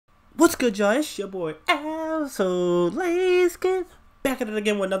What's good, y'all? It's your boy Al. So let's get back at it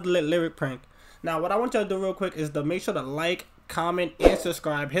again with another lyric prank. Now, what I want y'all to do real quick is to make sure to like, comment, and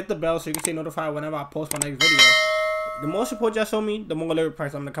subscribe. Hit the bell so you can stay notified whenever I post my next video. The more support y'all show me, the more lyric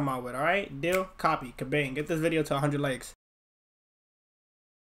pranks I'm gonna come out with. All right, deal? Copy, kabang. Get this video to 100 likes.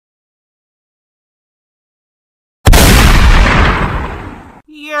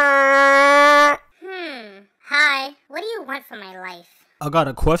 Yeah. Hi. What do you want from my life? I got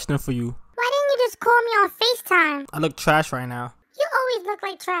a question for you. Why didn't you just call me on FaceTime? I look trash right now. You always look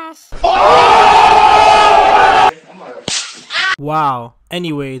like trash. Wow.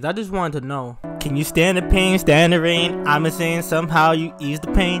 Anyways, I just wanted to know. Can you stand the pain, stand the rain? I'm saying somehow you ease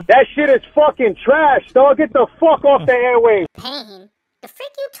the pain. That shit is fucking trash, dog. Get the fuck off the airwaves. Pain? The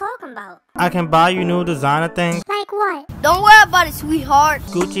freak you talking about? I can buy you new designer things. Like what? Don't worry about it, sweetheart.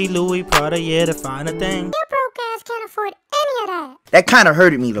 Gucci, Louis, Prada, yeah, the finer thing. Your broke ass can't afford any of that. That kind of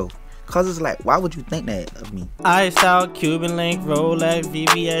hurted me though, cause it's like, why would you think that of me? Iced out, Cuban link, Rolex,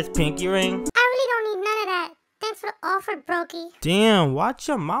 VVS, pinky ring. I really don't need none of that. Thanks for the offer, brokey. Damn, watch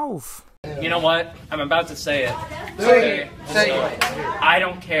your mouth. You know what? I'm about to say it. Say it. I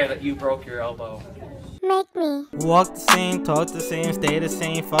don't care that you broke your elbow. Make me. Walk the same, talk the same, stay the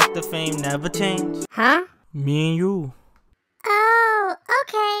same, fuck the fame, never change. Huh? Me and you. Oh,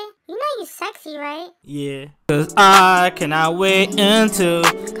 okay. You know you sexy, right? Yeah. Cause I cannot wait until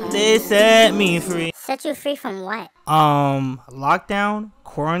they set me free. Set you free from what? Lockdown,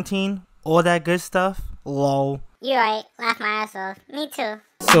 quarantine, all that good stuff. Lol. You're right. Laugh my ass off. Me too.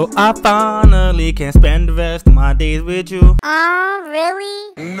 So I finally can spend the rest of my days with you. Oh,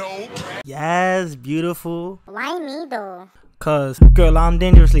 really? No. Yes, beautiful. Why me though? Cause, girl, I'm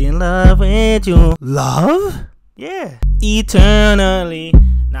dangerously in love with you. Love? Yeah. Eternally.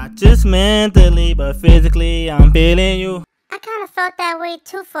 Not just mentally, but physically, I'm feeling you. I kind of felt that way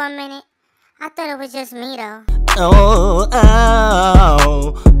too for a minute. I thought it was just me though. Oh,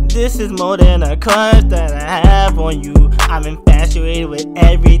 this is more than a crush that I have on you. I'm infatuated with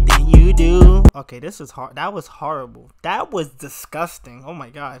everything you do. Okay, this is hard. That was horrible. That was disgusting. Oh my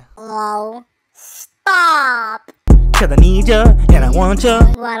god. Oh, stop. Cause I need you and I want you.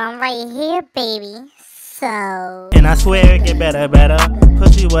 Well, I'm right here, baby. So. And I swear it get better.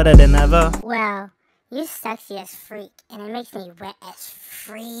 Pussy wetter than ever. Well, you sexy as freak, and it makes me wet as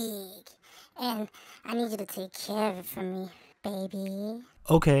freak. And I need you to take care of it for me, baby.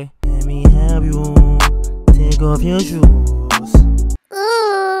 Okay. Let me have you take off your shoes.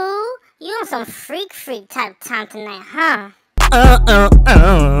 Ooh, you on some freak type time tonight, huh?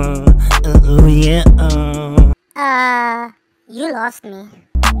 Yeah. You lost me.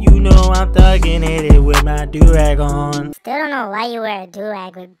 You know I'm thugging it with my do-rag on. Still don't know why you wear a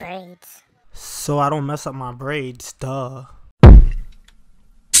do-rag with braids. So I don't mess up my braids, duh.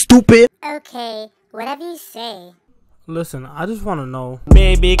 Stupid. Okay, whatever you say. Listen, I just want to know.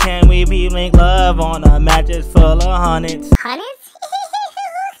 Baby, can we make love on a mattress full of hundreds? Hundreds?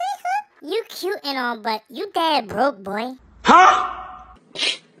 You cute and all, but you dead broke, boy. Huh?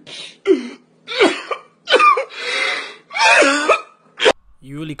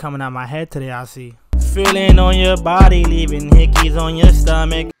 You really coming out my head today, I see. Feeling on your body, leaving hickeys on your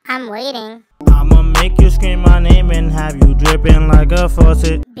stomach. I'm waiting. I'ma make you scream my name and have you dripping like a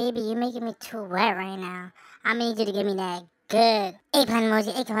faucet. Baby, you're making me too wet right now. I need you to give me that good eggplant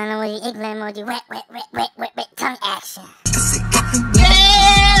emoji, wet, tongue action.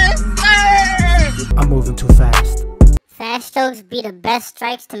 Yes, sir! I'm moving too fast. Fast strokes be the best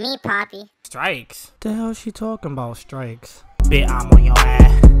strikes to me, Poppy. Strikes? The hell she talking about, strikes? Bitch, I'm on your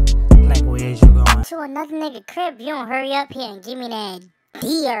ass. Like, where's you going? To another nigga crib, you don't hurry up here and give me that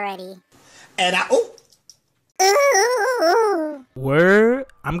D already. And Ooh. Word?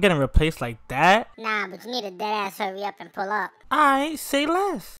 I'm getting replaced like that? Nah, but you need a dead ass hurry up and pull up. Alright, say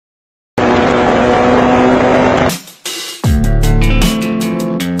less.